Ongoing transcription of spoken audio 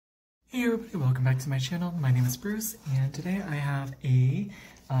Hey everybody, welcome back to my channel. My name is Bruce, and today I have a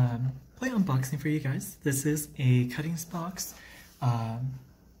play unboxing for you guys. This is a cuttings box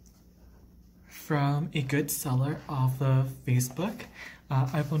from a good seller off of Facebook.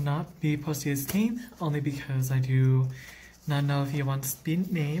 I will not be posting his name, only because I do not know if he wants to be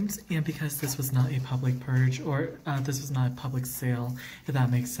named, and because this was not a public purge, or this was not a public sale, if that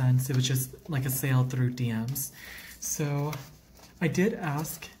makes sense. It was just like a sale through DMs. So I did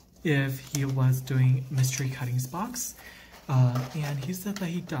ask if he was doing mystery cuttings box, and he said that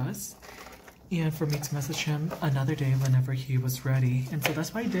he does, and for me to message him another day whenever he was ready, and so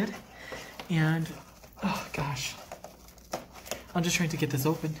that's what I did. And oh gosh, I'm just trying to get this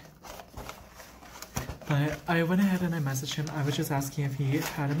open, but I went ahead and I messaged him. I was just asking if he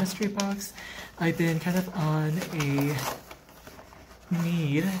had a mystery box. I've been kind of on a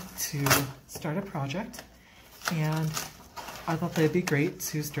need to start a project, and I thought that it'd be great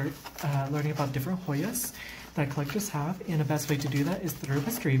to start learning about different Hoyas that collectors have, and the best way to do that is through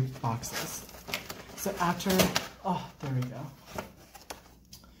mystery boxes. So after, oh, there we go.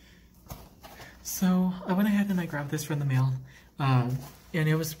 So I went ahead and I grabbed this from the mail, and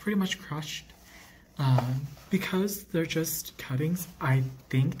it was pretty much crushed. Because they're just cuttings, I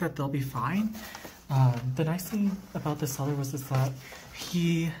think that they'll be fine. The nice thing about the seller was that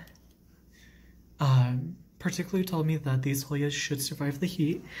he particularly told me that these Hoyas should survive the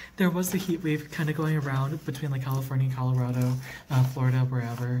heat. There was the heat wave kind of going around between like California, Colorado, Florida,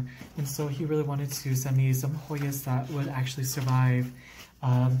 wherever. And so he really wanted to send me some Hoyas that would actually survive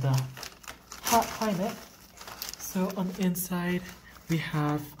the hot climate. So on the inside, we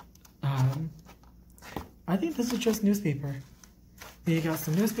have, I think this is just newspaper. We got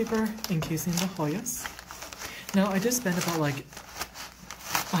some newspaper encasing the Hoyas. Now I did spend about like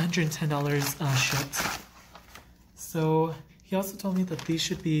 $110 shipped. So he also told me that these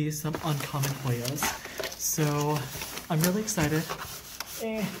should be some uncommon Hoyas. So I'm really excited.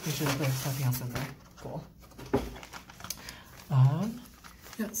 We should have put something else in there. Cool.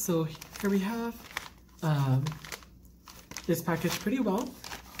 Yeah, so here we have this packaged pretty well.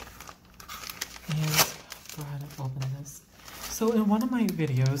 And go ahead and open this. So in one of my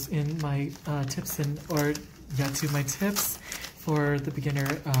videos, in my tips my tips for the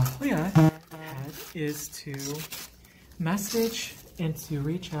beginner Hoya is to message and to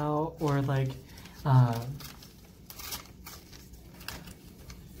reach out, or like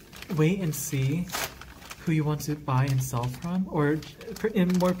wait and see who you want to buy and sell from, or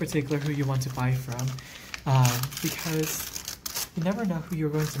in more particular who you want to buy from, because you never know who you're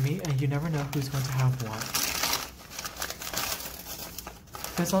going to meet, and you never know who's going to have what.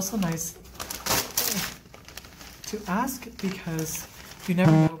 It's also nice to ask, because you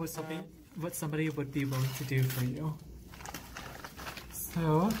never know what somebody would be willing to do for you.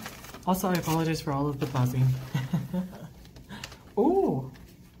 So, also I apologize for all of the buzzing. Ooh!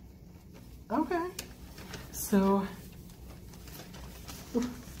 Okay. So it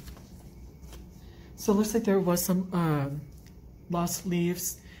looks like there was some lost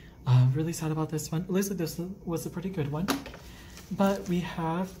leaves. Really sad about this one. It looks like this was a pretty good one. But we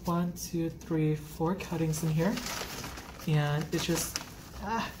have 1, 2, 3, 4 cuttings in here. And it's just,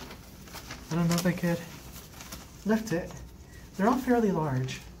 I don't know if I could lift it. They're all fairly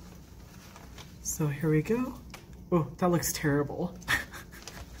large. So here we go. Oh, that looks terrible.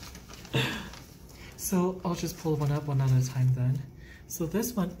 So I'll just pull one up one at a time then. So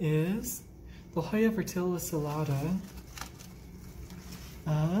this one is the Hoya verticillata.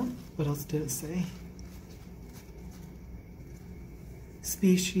 What else did it say?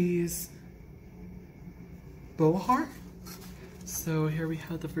 Species Bohar. So here we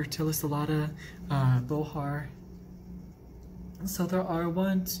have the verticillata Bohar. So there are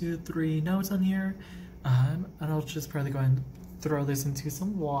 1, 2, 3 notes on here, and I'll just probably go and throw this into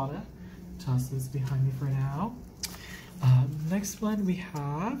some water. Toss this behind me for now. Next one we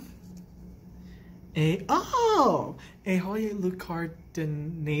have a Hoya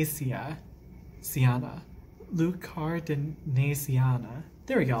Lucardinaceana.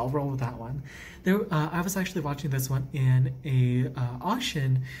 There we go, I'll roll with that one. I was actually watching this one in a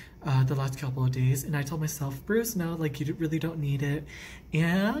auction the last couple of days, and I told myself, Bruce, no, like you really don't need it.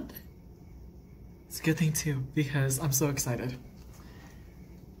 And it's a good thing too, because I'm so excited.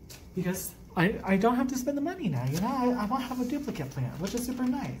 Because I don't have to spend the money now, you know? I won't have a duplicate plant, which is super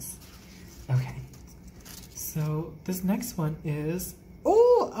nice. Okay, so this next one is,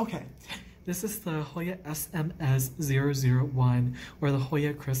 oh, okay. This is the Hoya SMS001, or the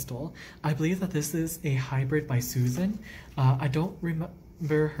Hoya Crystal. I believe that this is a hybrid by Susan. I don't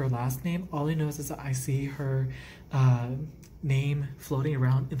remember her last name. All I know is that I see her name floating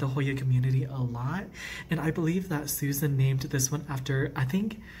around in the Hoya community a lot, and I believe that Susan named this one after, I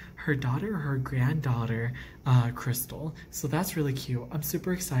think, her daughter or her granddaughter, Crystal. So that's really cute. I'm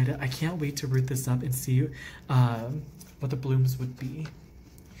super excited. I can't wait to root this up and see what the blooms would be.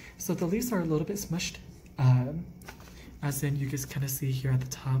 So the leaves are a little bit smushed, as in you can kind of see here at the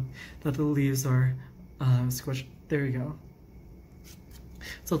top that the leaves are squished. There you go.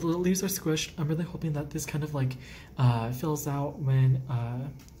 So the leaves are squished. I'm really hoping that this kind of like fills out when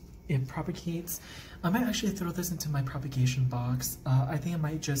it propagates. I might actually throw this into my propagation box. I think I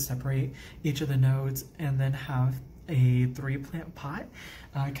might just separate each of the nodes and then have a 3-plant pot,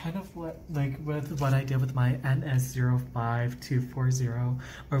 kind of with what I did with my NS05240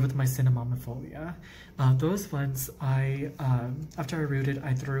 or with my cinnamomophilia. Those ones after I rooted,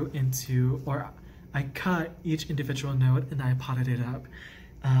 I threw into, or I cut each individual node and I potted it up,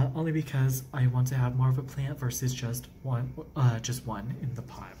 only because I want to have more of a plant versus just one in the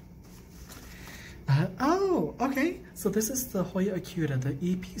pot. Oh, okay. So this is the Hoya Acuta, the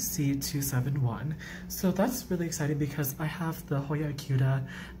EPC271. So that's really exciting because I have the Hoya Acuta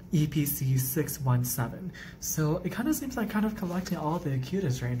EPC617. So it kind of seems like kind of collecting all the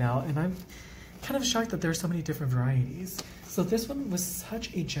Acutas right now, and I'm kind of shocked that there are so many different varieties. So this one was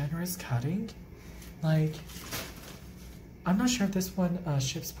such a generous cutting. Like, I'm not sure if this one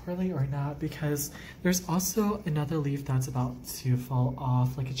ships poorly or not, because there's also another leaf that's about to fall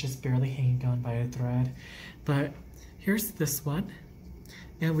off, like it's just barely hanging on by a thread. But here's this one,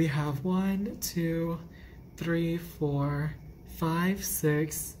 and we have 1, 2, 3, 4, 5,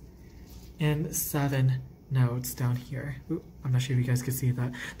 6, and 7 nodes down here. Ooh, I'm not sure if you guys can see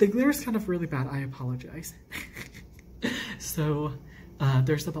that. The glare is kind of really bad, I apologize. So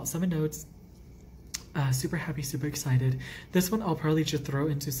there's about 7 nodes. Super happy, super excited. This one I'll probably just throw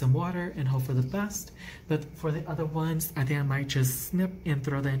into some water and hope for the best. But for the other ones, I think I might just snip and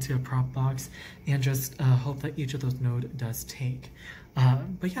throw that into a prop box and just hope that each of those nodes does take.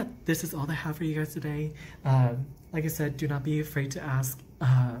 But yeah, this is all I have for you guys today. Like I said, do not be afraid to ask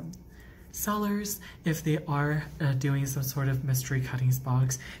sellers if they are doing some sort of mystery cuttings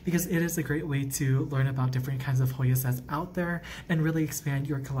box, because it is a great way to learn about different kinds of Hoya sets out there and really expand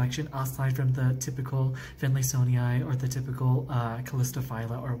your collection aside from the typical Finlaysonii or the typical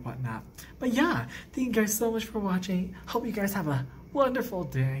Callistophylla or whatnot. But yeah, thank you guys so much for watching. Hope you guys have a wonderful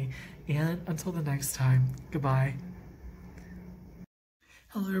day, and until the next time, goodbye.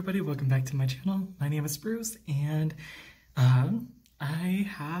 Hello everybody, welcome back to my channel. My name is Bruce, and I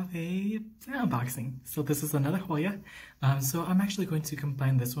have a unboxing. So this is another Hoya. So I'm actually going to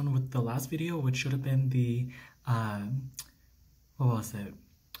combine this one with the last video, which should have been the, what was it?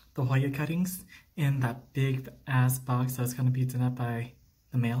 The Hoya cuttings in that big ass box that was going to be done up by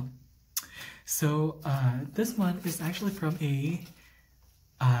the mail. So this one is actually from a,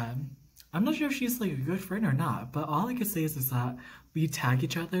 I'm not sure if she's like a good friend or not, but all I can say is that we tag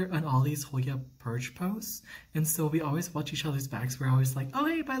each other on all these Hoya Purge posts, and so we always watch each other's backs. We're always like, oh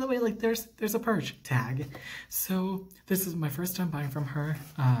hey, by the way, like there's a Purge tag. So this is my first time buying from her.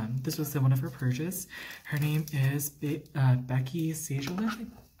 This was one of her Purges. Her name is Becky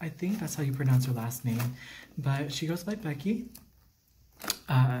Sagelin. I think that's how you pronounce her last name, but she goes by Becky.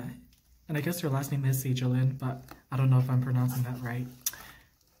 And I guess her last name is Sagelin, but I don't know if I'm pronouncing that right.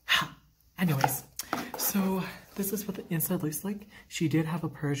 Anyways, so this is what the inside looks like. She did have a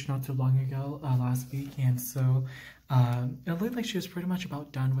Purge not too long ago, last week, and so it looked like she was pretty much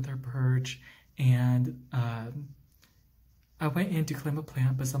about done with her Purge, and I went in to claim a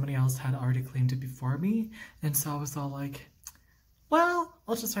plant, but somebody else had already claimed it before me, and so I was all like, well,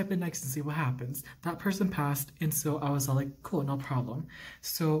 I'll just type it next and see what happens. That person passed, and so I was all like, cool, no problem.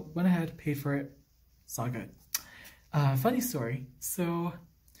 So went ahead, paid for it, it's all good. Funny story, so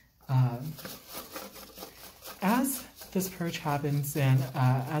as this Purge happens, and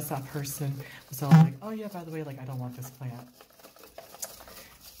as that person was all like, oh yeah, by the way, like I don't want this plant,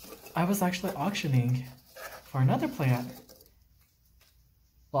 I was actually auctioning for another plant.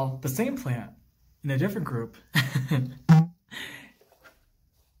 Well, the same plant in a different group.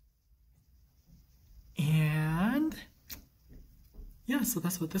 And yeah, so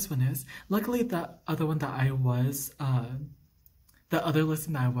that's what this one is. Luckily, the other one that I was the other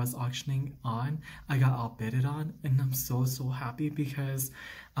listing that I was auctioning on, I got outbidded on, and I'm so happy because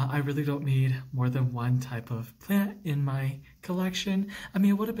I really don't need more than one type of plant in my collection. I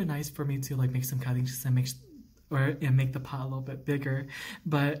mean, it would have been nice for me to like make some cuttings and make the pot a little bit bigger,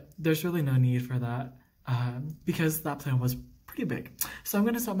 but there's really no need for that because that plant was pretty big. So I'm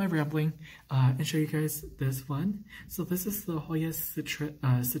gonna stop my rambling and show you guys this one. So this is the Hoya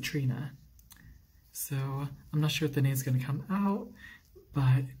Citrina. So I'm not sure if the name's gonna come out,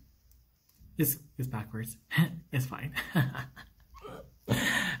 but it's backwards. It's fine.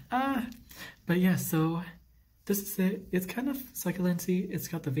 But yeah, so this is it. It's kind of succulenty, it's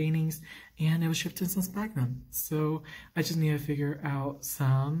got the veinings, and it was shipped in some sphagnum. So I just need to figure out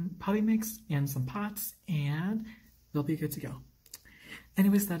some potting mix and some pots, and they'll be good to go.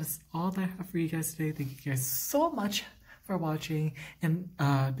 Anyways, that is all that I have for you guys today. Thank you guys so much for watching. And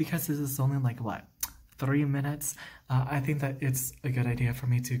because this is only like, what, 3 minutes, I think that it's a good idea for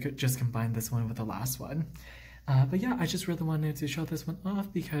me to just combine this one with the last one. But yeah, I just really wanted to show this one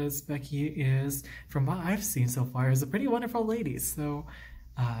off because Becky is, from what I've seen so far, is a pretty wonderful lady. So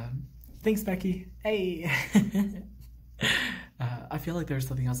thanks, Becky. Hey! I feel like there's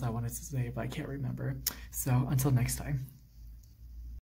something else I wanted to say, but I can't remember. So until next time.